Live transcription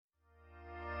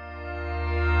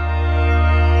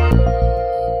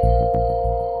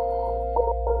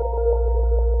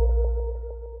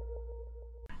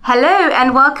Hello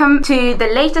and welcome to the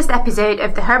latest episode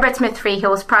of the Herbert Smith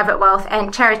Freehill's Private Wealth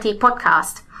and Charity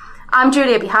podcast. I'm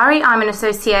Julia Bihari. I'm an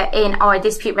associate in our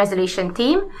dispute resolution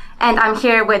team, and I'm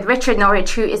here with Richard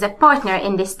Norridge, who is a partner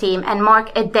in this team, and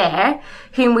Mark Adair,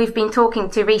 whom we've been talking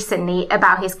to recently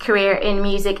about his career in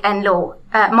music and law.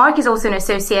 Mark is also an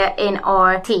associate in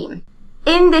our team.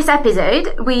 In this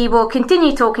episode, we will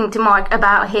continue talking to Mark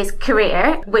about his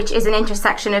career, which is an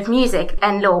intersection of music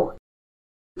and law.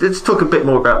 Let's talk a bit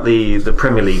more about the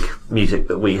Premier League music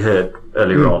that we heard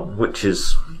earlier on, which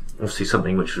is obviously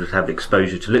something which would have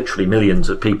exposure to literally millions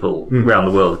of people around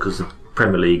the world, because the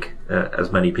Premier League,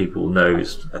 as many people know,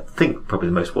 is, I think, probably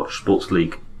the most watched sports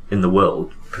league in the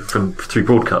world through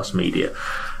broadcast media,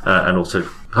 and also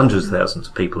hundreds of thousands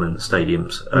of people in the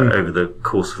stadiums over the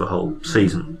course of a whole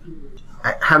season.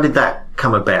 How did that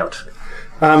come about?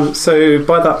 So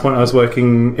by that point I was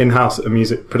working in-house at a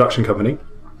music production company,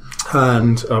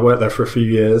 and I worked there for a few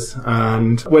years.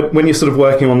 And when you're sort of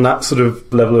working on that sort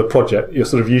of level of project, you're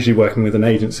sort of usually working with an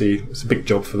agency. It's a big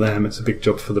job for them, it's a big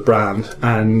job for the brand,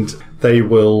 and they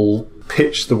will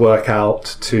pitch the work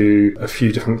out to a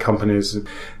few different companies,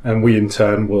 and we in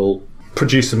turn will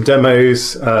produce some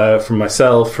demos from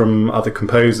myself, from other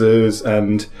composers,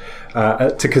 and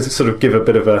to sort of give a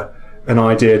bit of an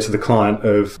idea to the client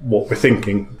of what we're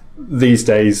thinking. These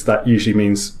days that usually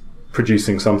means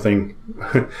producing something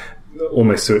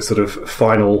almost to its sort of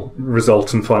final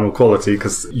result and final quality,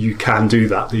 because you can do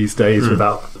that these days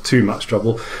without too much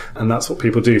trouble, and that's what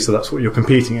people do, so that's what you're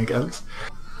competing against.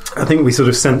 I think we sort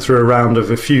of sent through a round of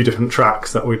a few different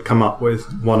tracks that we'd come up with,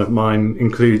 one of mine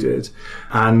included,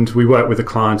 and we worked with the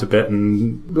client a bit,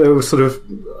 and they were sort of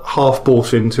half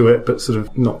bought into it but sort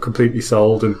of not completely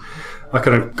sold, and I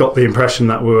kind of got the impression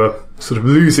that we were sort of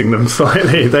losing them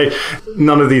slightly.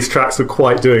 None of these tracks were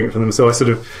quite doing it for them, so I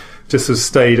sort of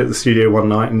stayed at the studio one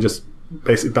night and just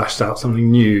basically bashed out something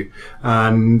new.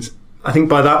 And I think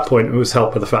by that point it was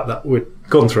helped by the fact that we'd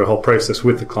gone through a whole process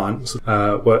with the client,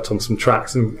 worked on some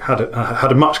tracks, and had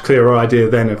a much clearer idea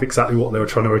then of exactly what they were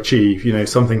trying to achieve. You know,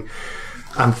 something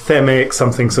anthemic,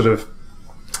 something sort of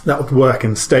that would work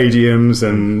in stadiums,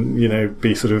 and you know,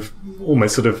 be sort of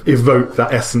almost sort of evoke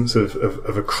that essence of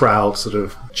a crowd sort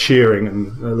of cheering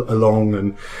and along,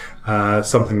 and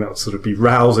something that would sort of be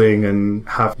rousing and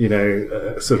have, you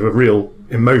know, sort of a real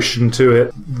emotion to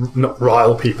it, not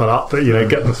rile people up, but you know,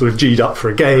 get them sort of G'd up for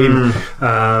a game,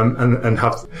 and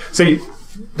have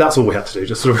that's all we had to do,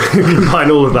 just sort of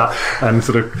combine all of that and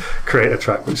sort of create a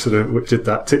track which did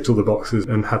that, ticked all the boxes,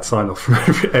 and had sign off from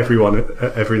everyone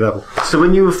at every level. So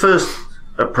when you were first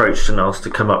approached and asked to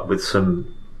come up with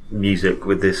some music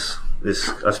with this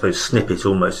I suppose snippet, it's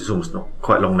almost not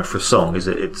quite long enough for a song, is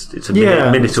it? It's a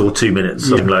minute or 2 minutes,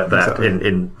 something like that, exactly,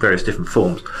 in various different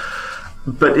forms.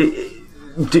 But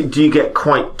do you get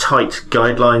quite tight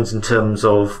guidelines in terms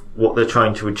of what they're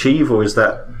trying to achieve, or is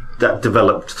that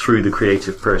developed through the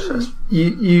creative process?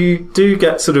 You do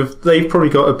get sort of, they've probably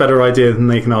got a better idea than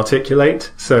they can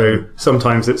articulate. So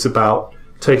sometimes it's about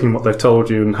taking what they've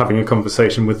told you and having a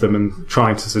conversation with them and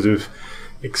trying to sort of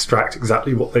extract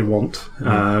exactly what they want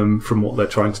from what they're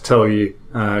trying to tell you,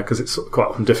 because it's quite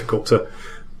often difficult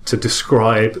to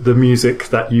describe the music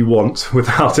that you want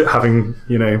without it having,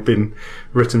 you know, been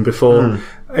written before.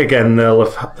 Again, they'll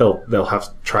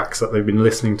have tracks that they've been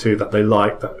listening to that they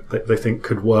like, that they think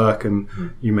could work, and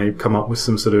you may come up with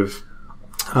some sort of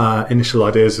initial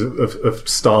ideas of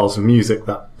styles of music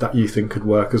that you think could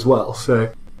work as well.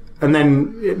 So, and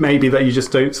then it may be that you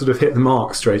just don't sort of hit the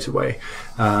mark straight away.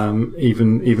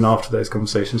 Even after those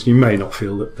conversations, you may not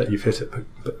feel that you've hit it,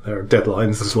 but there are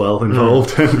deadlines as well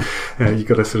involved, and you've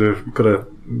got to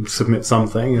submit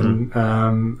something,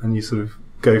 and you sort of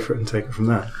go for it and take it from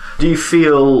there. Do you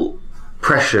feel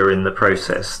pressure in the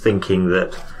process, thinking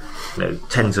that, you know,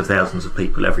 tens of thousands of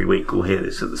people every week will hear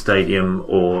this at the stadium,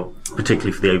 or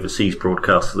particularly for the overseas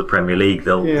broadcasts of the Premier League,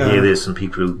 they'll hear this, and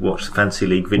people who watch the Fantasy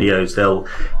League videos, they'll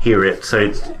hear it. So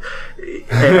it's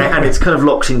and it's kind of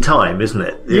locked in time, isn't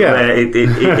it? Yeah, where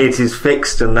it is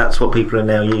fixed, and that's what people are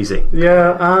now using.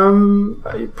 Yeah,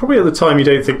 probably at the time you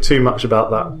don't think too much about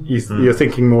that. You're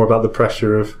thinking more about the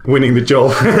pressure of winning the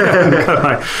job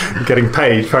and getting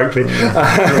paid, frankly.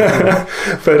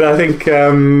 But I think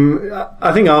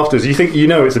afterwards you think, you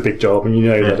know, it's a big job, and you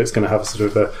know that it's going to have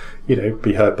sort of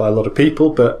be heard by a lot of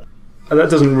people, but that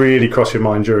doesn't really cross your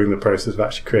mind during the process of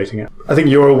actually creating it. I think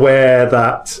you're aware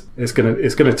that it's going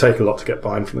to take a lot to get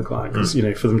buy-in from the client, because you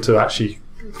know, for them to actually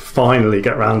finally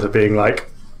get round to being like,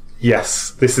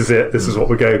 yes, this is it, this is what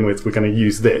we're going with, we're going to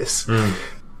use this.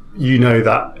 You know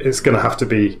that it's going to have to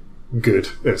be good.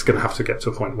 It's going to have to get to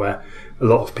a point where a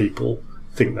lot of people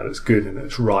think that it's good and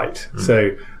it's right.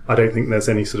 So I don't think there's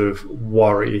any sort of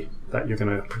worry that you're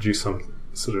going to produce some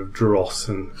sort of dross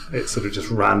and it sort of just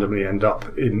randomly end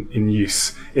up in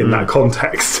use in that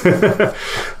context.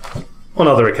 On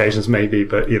other occasions maybe,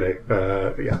 but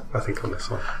I think on this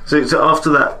one. So after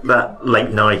that late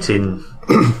night in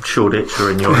Shoreditch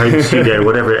or in your home studio,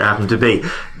 whatever it happened to be,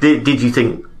 did you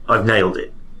think, I've nailed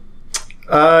it?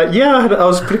 I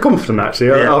was pretty confident actually.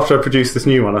 Yeah. After I produced this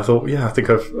new one, I thought, I think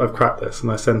I've cracked this,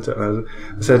 and I sent it. And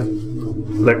I said,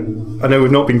 look, I know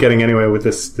we've not been getting anywhere with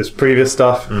this previous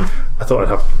stuff. I thought I'd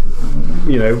have,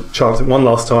 chance it one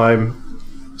last time,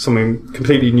 something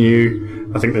completely new.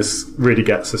 I think this really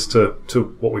gets us to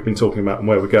what we've been talking about and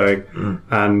where we're going.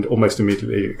 And almost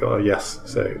immediately got a yes,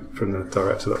 so from the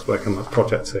director that's working on that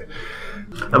project. So.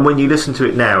 And when you listen to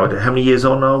it now, how many years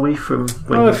on are we from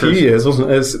when a few years,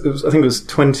 wasn't it? I think it was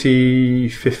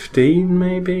 2015,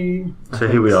 maybe. So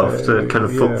here we are, so kind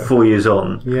of 4 years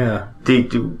on. Yeah.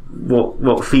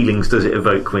 What feelings does it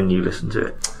evoke when you listen to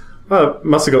it? Well,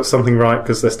 must have got something right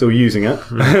because they're still using it.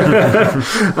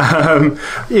 I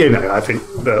think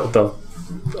they'll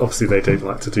obviously they don't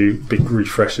like to do big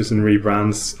refreshes and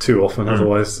rebrands too often,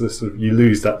 otherwise you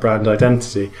lose that brand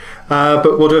identity. But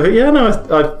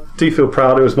I do feel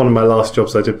proud. It was one of my last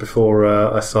jobs I did before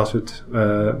I started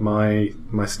my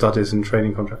studies and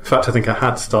training contract. In fact, I think I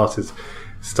had started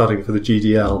studying for the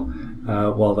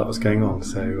GDL while that was going on.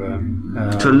 So a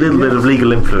little bit of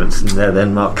legal influence in there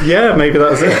then, Mark. Yeah, maybe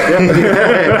that was it.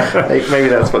 Yeah. Maybe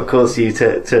that's what caused you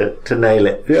to nail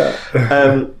it. Yeah.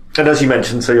 And as you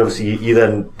mentioned, so obviously you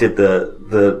then did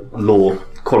the law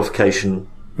qualification,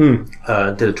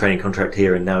 did a training contract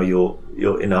here, and now you're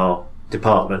in our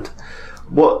department.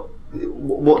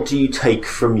 What do you take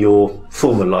from your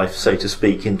former life, so to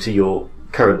speak, into your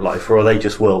current life, or are they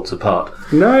just worlds apart?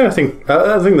 No, I think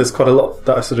there's quite a lot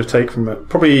that I sort of take from it.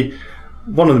 Probably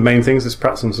one of the main things is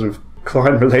perhaps some sort of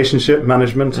client relationship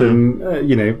management, and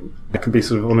it can be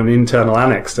sort of on an internal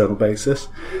and external basis.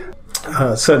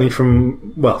 Certainly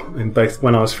in both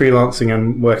when I was freelancing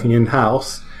and working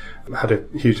in-house, I had a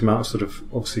huge amount of sort of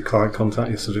obviously client contact.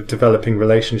 You're sort of developing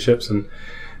relationships and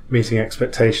meeting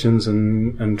expectations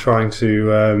and trying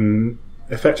to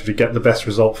effectively get the best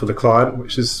result for the client,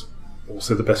 which is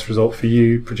also the best result for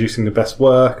you, producing the best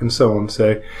work and so on.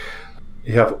 So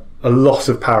you have a lot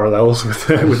of parallels with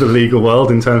the legal world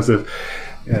in terms of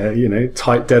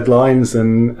tight deadlines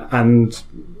and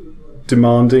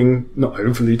demanding, not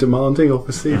overly demanding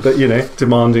obviously, but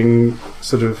demanding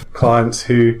sort of clients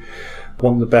who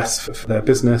want the best for their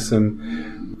business,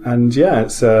 and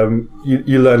it's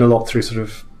you learn a lot through sort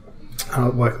of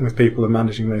working with people and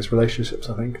managing those relationships,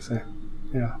 I think. So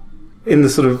in the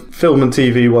sort of film and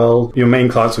TV world, your main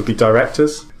clients would be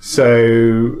directors,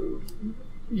 so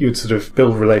you'd sort of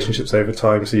build relationships over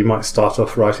time. So you might start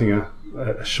off writing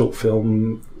a short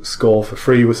film score for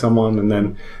free with someone, and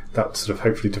then that sort of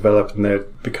hopefully develop, and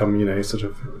they'd become sort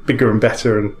of bigger and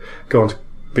better and go on to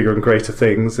bigger and greater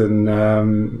things, and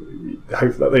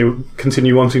hope that they will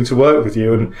continue wanting to work with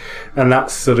you, and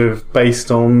that's sort of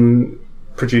based on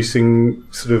producing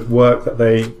sort of work that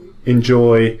they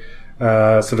enjoy,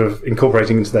 sort of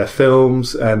incorporating into their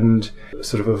films, and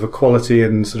sort of a quality,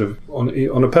 and sort of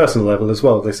on a personal level as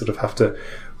well. They sort of have to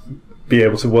be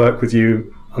able to work with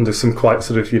you under some quite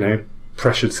sort of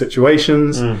pressured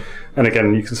situations, and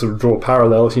again you can sort of draw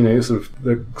parallels. Sort of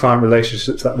the client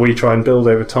relationships that we try and build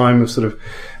over time of sort of,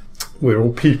 we're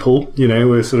all people,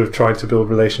 we're sort of trying to build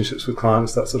relationships with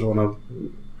clients that sort of on a,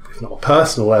 if not a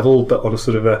personal level, but on a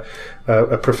sort of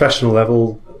a professional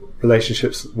level,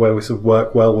 relationships where we sort of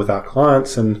work well with our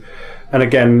clients, and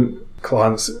again,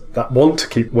 clients that want to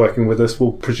keep working with us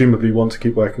will presumably want to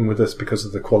keep working with us because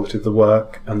of the quality of the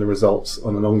work and the results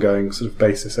on an ongoing sort of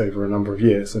basis over a number of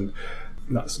years, and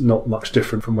that's not much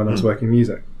different from when I was working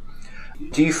music.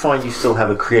 Do you find you still have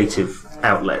a creative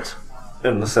outlet,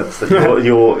 in the sense that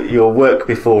your work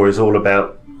before is all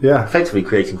about effectively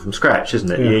creating from scratch,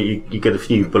 isn't it? Yeah. You get a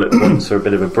few bullet points or a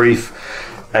bit of a brief,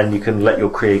 and you can let your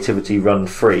creativity run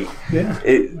free. Yeah.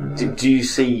 Do you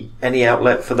see any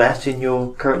outlet for that in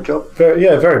your current job?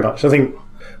 Very much. I think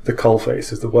the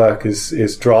coalface of the work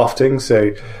is drafting.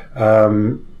 So,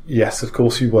 yes, of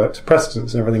course, you work to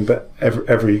precedents and everything, but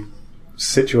every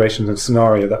situation and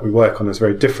scenario that we work on is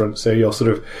very different. So you're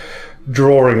sort of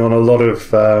drawing on a lot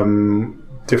of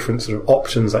different sort of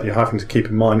options that you're having to keep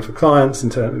in mind for clients, in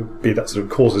terms of, be that sort of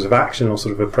causes of action or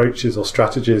sort of approaches or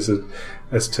strategies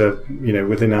as to,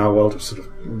 within our world of sort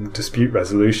of dispute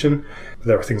resolution.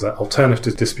 There are things like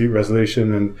alternative dispute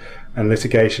resolution and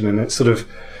litigation, and it's sort of,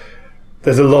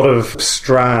 there's a lot of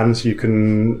strands you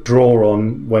can draw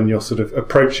on when you're sort of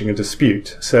approaching a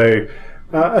dispute. So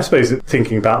I suppose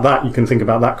thinking about that, you can think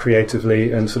about that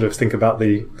creatively and sort of think about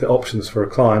the options for a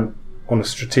client on a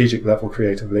strategic level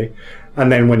creatively.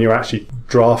 And then when you're actually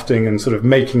drafting and sort of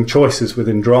making choices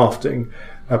within drafting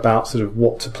about sort of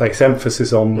what to place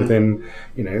emphasis on within,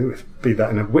 be that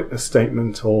in a witness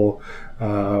statement or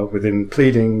within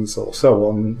pleadings or so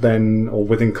on, then, or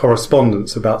within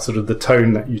correspondence about sort of the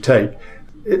tone that you take,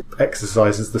 it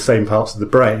exercises the same parts of the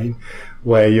brain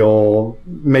where you're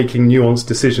making nuanced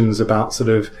decisions about sort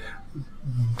of,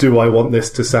 do I want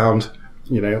this to sound,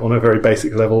 on a very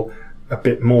basic level, a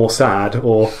bit more sad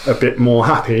or a bit more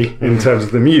happy in terms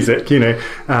of the music? You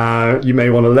may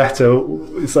want a letter.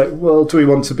 It's like, well, do we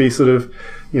want to be sort of,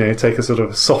 take a sort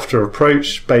of softer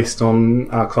approach based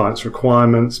on our clients'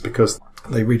 requirements because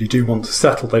they really do want to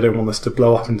settle. They don't want this to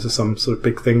blow up into some sort of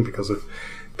big thing because of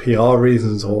PR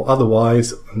reasons or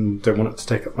otherwise, and don't want it to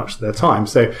take up much of their time.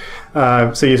 So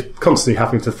you're constantly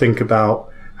having to think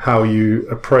about how you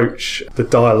approach the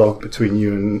dialogue between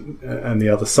you and the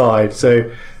other side.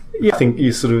 So yeah, I think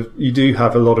you do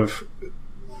have a lot of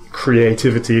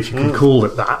creativity, if you can call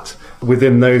it that,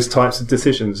 within those types of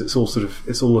decisions. It's all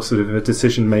a sort of a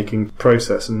decision-making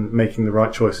process and making the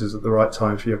right choices at the right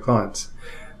time for your clients.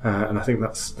 And I think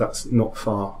that's not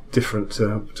far different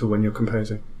to when you're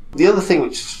composing. The other thing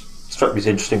which struck me as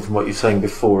interesting from what you were saying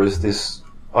before is this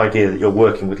idea that you're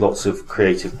working with lots of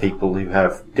creative people who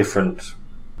have different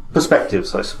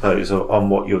perspectives, I suppose, on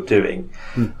what you're doing,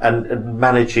 and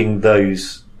managing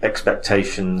those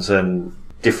expectations and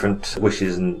different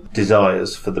wishes and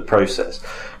desires for the process.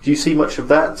 Do you see much of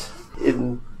that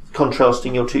in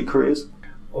contrasting your two careers?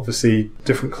 Obviously,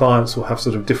 different clients will have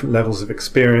sort of different levels of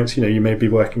experience. You may be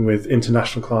working with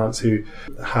international clients who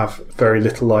have very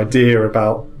little idea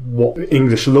about what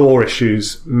English law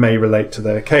issues may relate to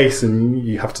their case, and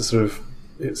you have to sort of,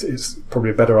 it's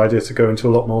probably a better idea to go into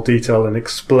a lot more detail and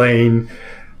explain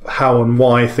how and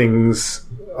why things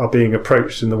are being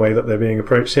approached in the way that they're being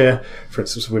approached here. For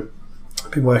instance, we've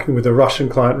been working with a Russian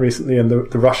client recently, and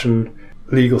the Russian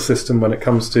legal system, when it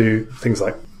comes to things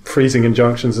like freezing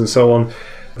injunctions and so on,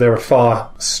 there are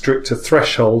far stricter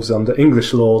thresholds under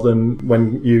English law than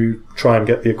when you try and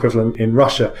get the equivalent in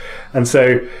Russia. And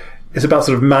so it's about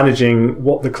sort of managing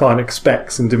what the client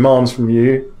expects and demands from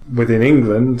you within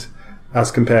England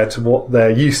as compared to what they're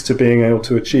used to being able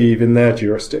to achieve in their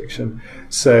jurisdiction.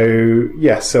 So,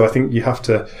 yes, so I think you have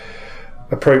to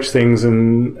approach things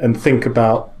and think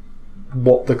about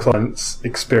what the client's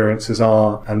experiences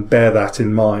are and bear that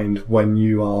in mind when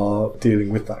you are dealing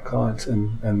with that client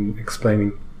and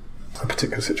explaining a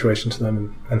particular situation to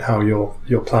them and how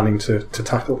you're planning to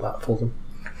tackle that for them.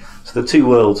 So the two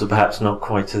worlds are perhaps not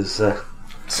quite as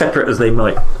separate as they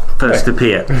might first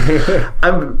appear.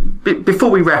 Before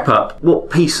we wrap up, what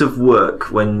piece of work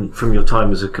from your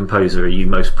time as a composer are you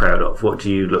most proud of? What do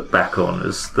you look back on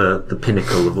as the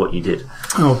pinnacle of what you did?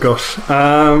 Oh gosh.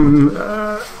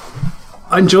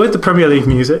 I enjoyed the Premier League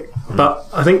music, but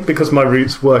I think because my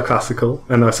roots were classical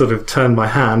and I sort of turned my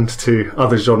hand to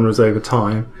other genres over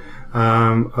time,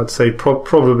 I'd say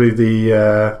probably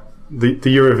the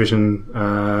Eurovision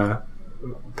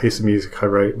piece of music I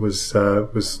wrote was a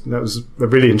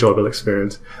really enjoyable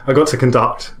experience. I got to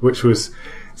conduct, which was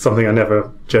something I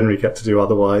never generally get to do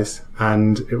otherwise,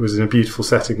 and it was in a beautiful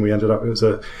setting. It was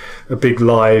a big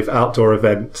live outdoor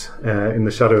event in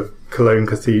the shadow of Cologne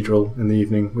Cathedral in the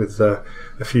evening with a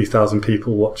few thousand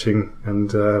people watching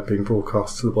and being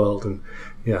broadcast to the world. And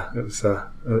yeah, it was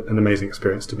an amazing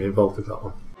experience to be involved with that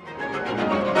one.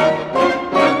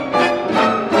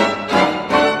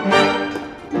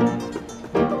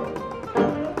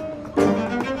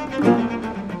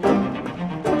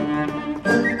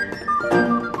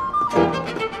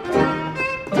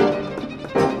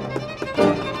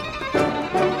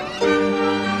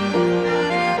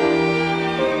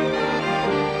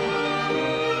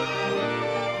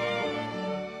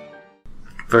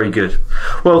 Very good.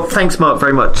 Well, thanks, Mark,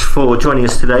 very much for joining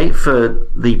us today for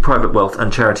the Private Wealth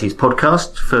and Charities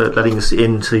podcast, for letting us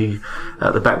into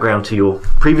the background to your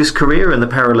previous career and the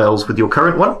parallels with your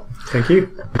current one. Thank you.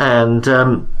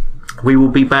 And we will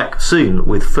be back soon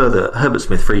with further Herbert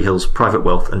Smith Freehill's Private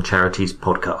Wealth and Charities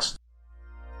podcast.